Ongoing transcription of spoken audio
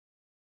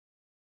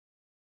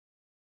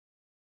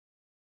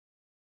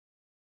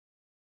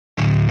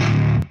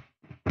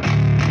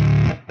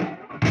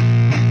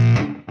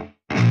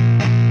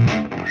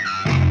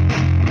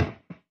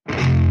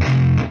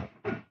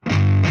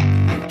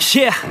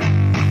Yeah,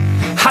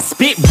 I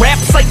spit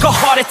raps like a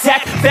heart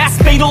attack,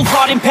 fast fatal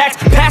heart impact,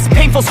 past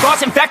painful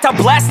scars. In fact, I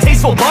blast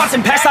tasteful bars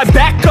and packs. I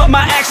back up my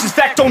actions,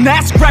 fact, don't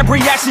ask, grab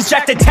reactions,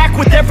 jacked, attack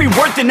with every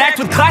word, then act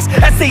with class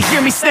as they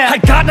hear me snap. I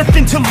got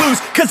nothing to lose,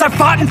 cause I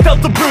fought and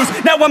felt the bruise.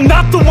 Now I'm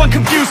not the one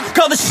confused,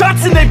 call the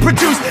shots and they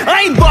produce.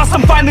 I ain't lost,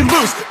 I'm finally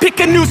loose, pick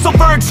a new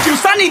silver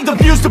excuse. I need the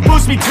views to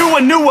boost me to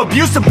a new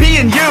abuse of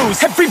being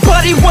used.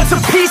 Everybody wants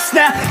a piece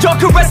now, y'all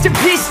can rest in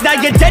peace now.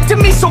 You're dead to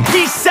me, so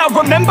peace out,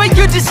 remember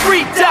you're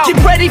discreet out. Get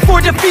ready for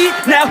defeat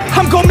now,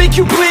 I'm gon' make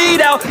you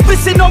bleed out.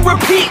 Listen on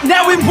repeat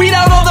now and weed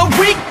out all the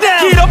weak now.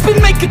 Get up and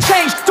make a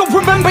change, don't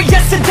remember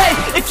yesterday.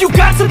 If you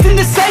got something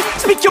to say,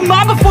 speak your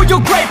mind before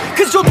your grave,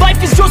 cause your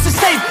life is yours to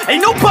save.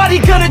 Ain't nobody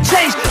gonna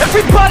change,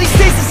 everybody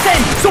stays the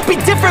same. So be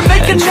different,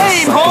 make a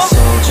name, huh?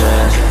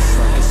 Soldier,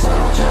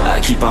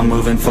 I keep on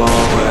moving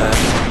forward,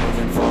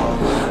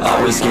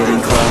 always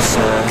getting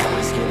closer,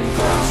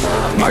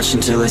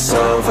 marching till it's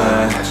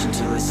over.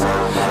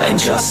 And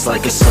just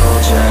like a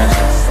soldier,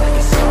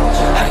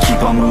 I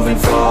keep on moving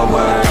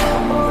forward,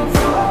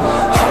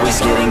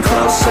 always getting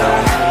closer,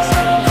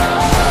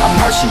 I'm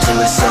marching till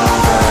it's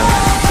over.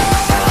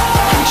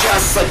 And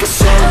just like a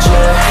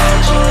soldier,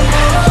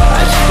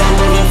 I keep on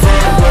moving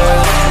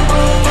forward,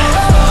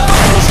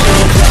 always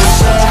getting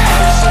closer,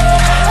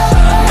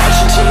 I'm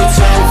marching till it's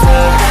over.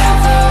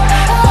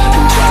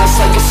 And just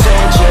like a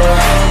soldier,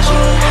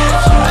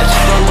 I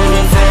keep on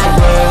moving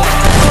forward,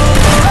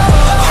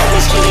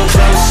 always getting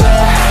closer,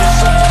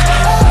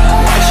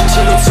 I'm marching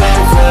till it's over.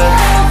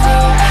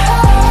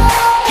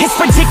 It's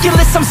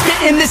ridiculous, I'm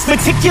spitting this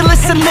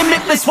meticulous and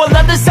limitless, while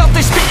others out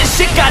there spitting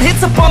shit got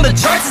hits up on the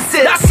charts and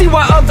shit. I see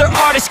why other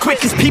artists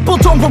quit, cause people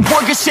don't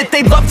reward good shit.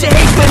 They love to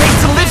hate but hate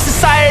to live.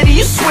 Society,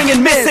 you swing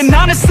and miss, and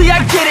honestly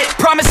I get it.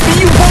 Promise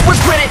me you won't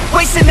regret it,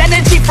 wasting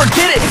energy,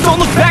 forget it. Don't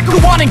look back, go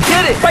on and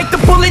get it. Bite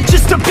the bullet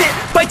just a bit,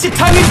 bite your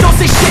time and don't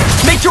say shit.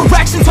 Make your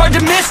actions hard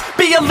to miss,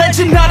 be a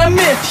legend not a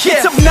myth.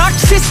 Yeah. It's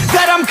obnoxious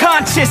that I'm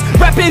conscious,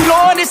 rapping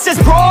honest as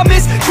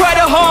promise. Try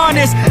to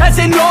harness, as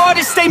an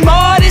artist stay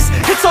modest.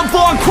 It's a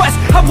long quest,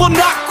 I will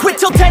not quit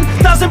till 10,000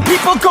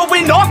 people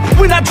going off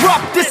when I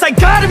drop this. I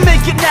gotta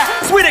make it now,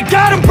 swear to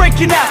God I'm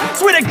breaking out.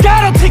 Swear to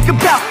God I'll take a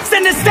bow,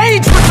 stand the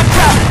stage with the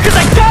crowd, cause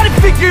I got it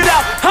figured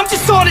out. I'm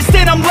just honest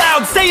and I'm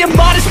loud, saying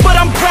modest but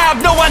I'm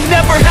proud. No, I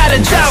never had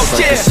a doubt.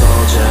 Just like a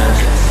soldier,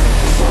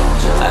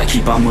 I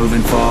keep on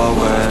moving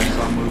forward,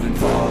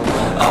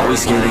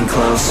 always getting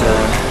closer,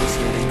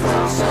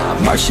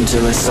 I'm marching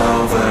till it's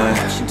over.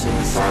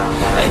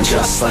 And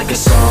just like a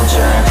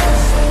soldier,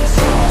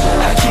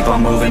 I keep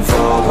on moving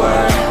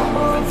forward,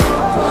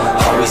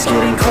 always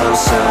getting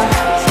closer,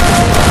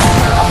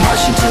 I'm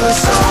marching till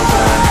it's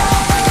over.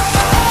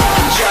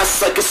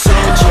 Just like a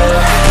soldier,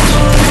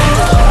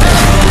 I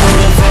keep on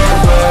moving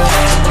forward,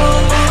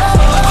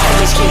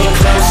 always getting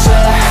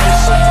closer,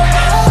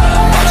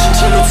 I'm marching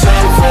till it's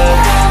over.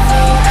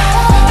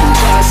 And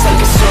just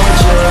like a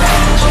soldier,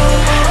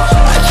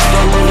 I keep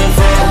on moving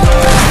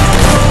forward,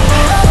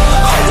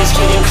 always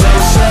getting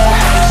closer,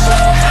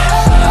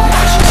 I'm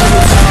marching till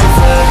it's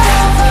over.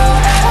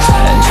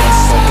 And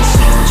just like a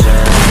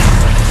soldier,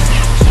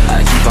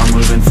 I keep on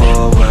moving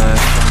forward,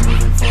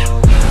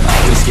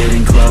 always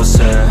getting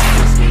closer,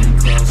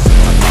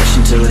 I'm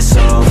marching till it's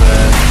over.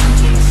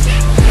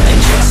 And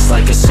just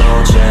like a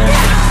soldier,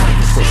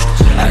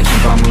 I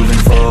keep on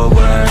moving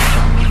forward,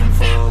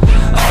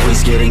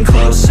 always getting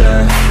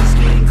closer,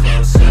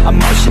 I'm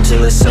marching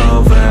till it's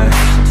over.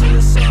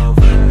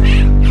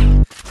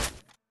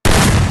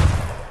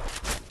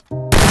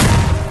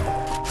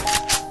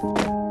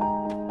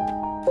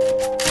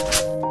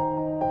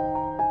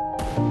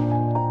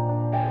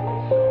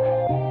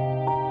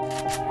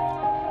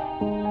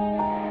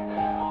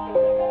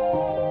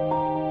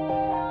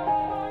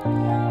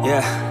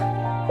 Yeah,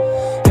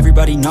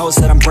 everybody knows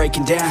that I'm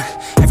breaking down.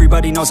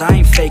 Everybody knows I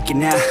ain't faking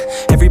now.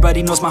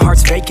 Everybody knows my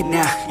heart's vacant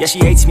now. Yeah, she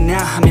hates me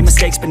now, I made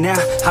mistakes but now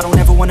I don't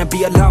ever wanna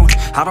be alone.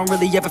 I don't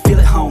really ever feel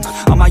at home,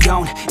 on my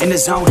own, in the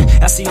zone.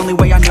 That's the only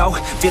way I know,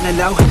 feeling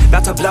low,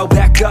 about to blow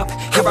back up.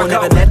 Here I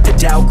never let the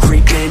doubt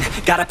creep in,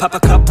 gotta pop a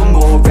couple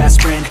more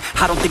aspirin.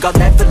 I don't think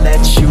I'll ever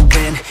let you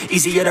in,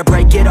 easier to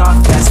break it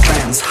off best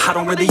friends. I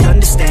don't really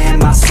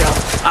understand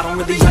myself, I don't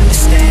really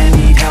understand,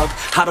 need help.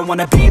 I don't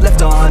wanna be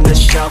left on the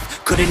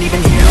shelf, couldn't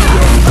even hear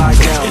me if I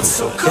yelled. It's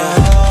so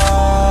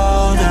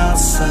cold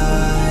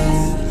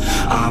outside,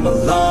 I'm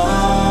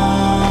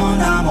alone,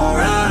 I'm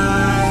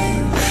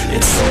alright.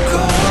 It's so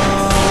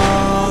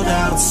cold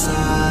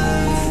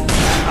outside,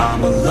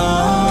 I'm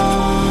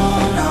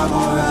alone, I'm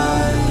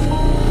alright.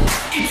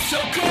 It's so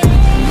cold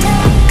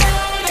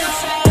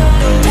outside,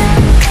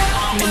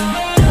 I'm alone.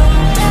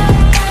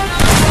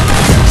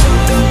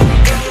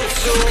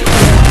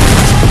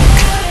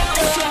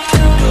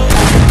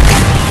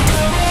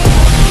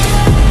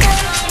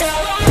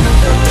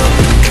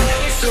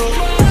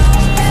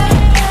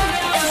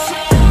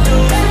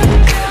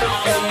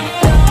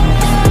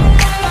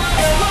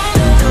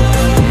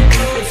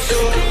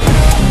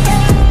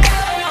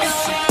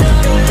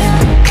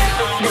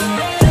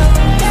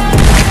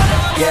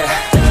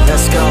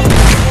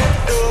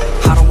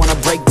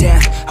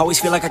 Always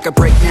feel like I could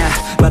break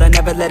now, but I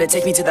never let it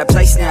take me to that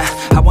place now.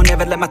 I won't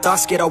ever let my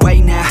thoughts get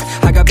away now.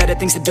 I got better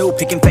things to do,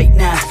 picking fate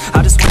now.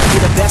 I just wanna be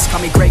the best, call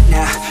me great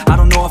now. I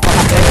don't know if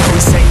I'm okay or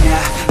insane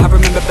now. I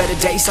remember better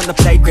days on the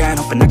playground,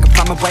 hoping I can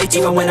find my way.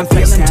 Even when I'm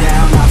feeling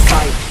down, I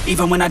fight.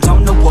 Even when I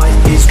don't know what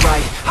is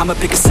right, I'ma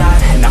pick a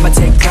side and I'ma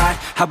take pride.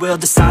 I will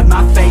decide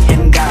my fate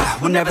and I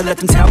will never let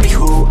them tell me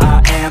who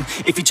I am.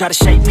 If you try to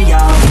shape me,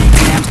 I'll be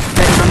damned.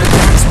 Better on the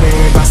ground is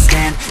where I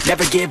stand.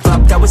 Never give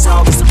up, that was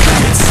always the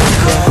plan. It's so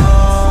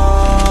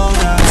cold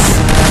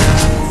outside,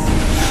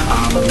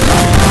 I'm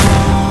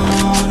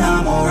alone,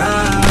 I'm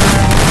alright.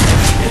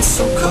 It's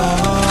so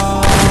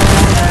cold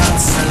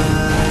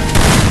outside,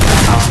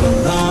 I'm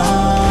alone,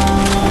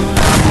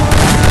 I'm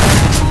alright.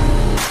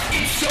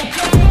 It's so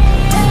cold.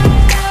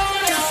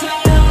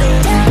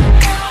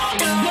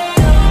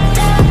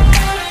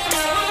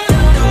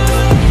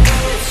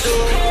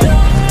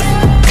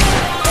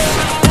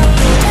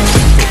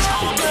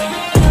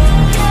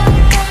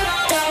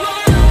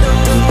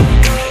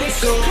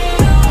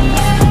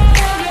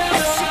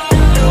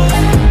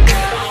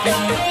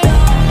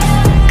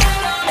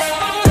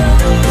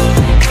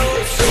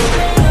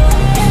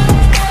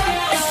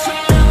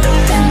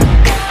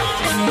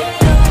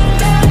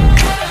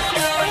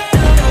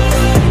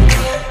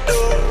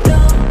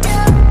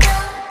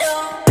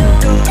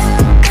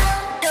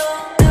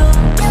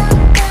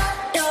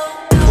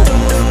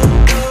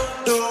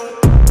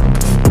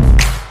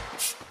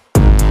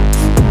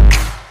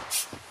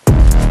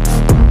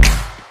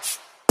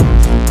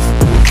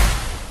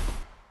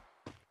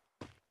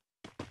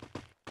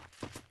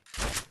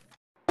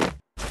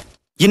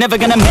 You're never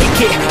gonna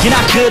make it, you're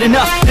not good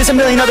enough. There's a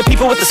million other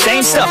people with the same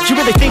stuff. You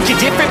really think you're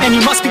different? Man,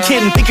 you must be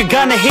kidding. Think you're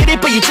gonna hit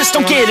it, but you just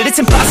don't get it. It's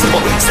impossible,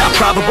 it's not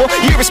probable,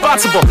 you're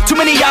irresponsible. Too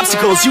many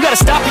obstacles, you gotta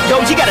stop it, yo.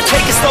 You gotta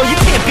take it slow, you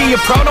can't be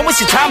a pro. Don't waste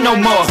your time no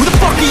more. Who the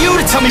fuck are you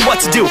to tell me what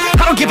to do?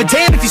 I don't give a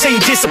damn if you say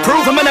you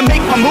disapprove. I'm gonna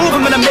make my move,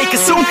 I'm gonna make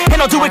it soon. And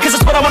I'll do it cause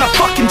it's what I wanna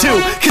fucking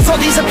do. Cause all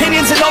these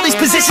opinions and all these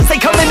positions,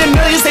 they come in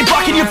millions, they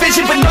blocking your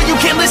vision. But no, you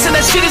can't listen,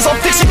 that shit is all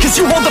fiction. Cause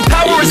you hold the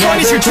power as long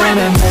as you're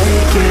dreaming.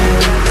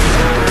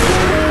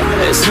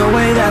 There's no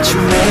way that you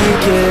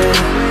make it,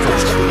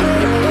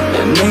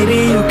 and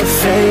maybe you can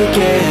fake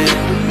it,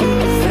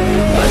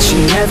 but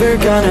you're never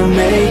gonna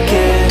make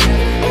it.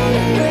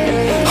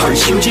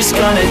 Aren't you just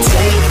gonna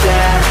take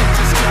that?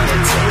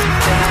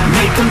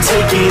 Make them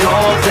take it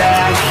all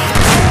back.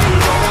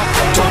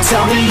 Don't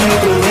tell me you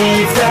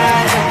believe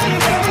that.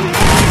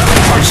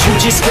 Aren't you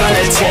just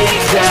gonna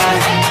take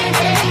that?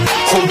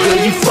 Oh,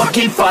 will you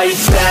fucking fight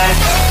back?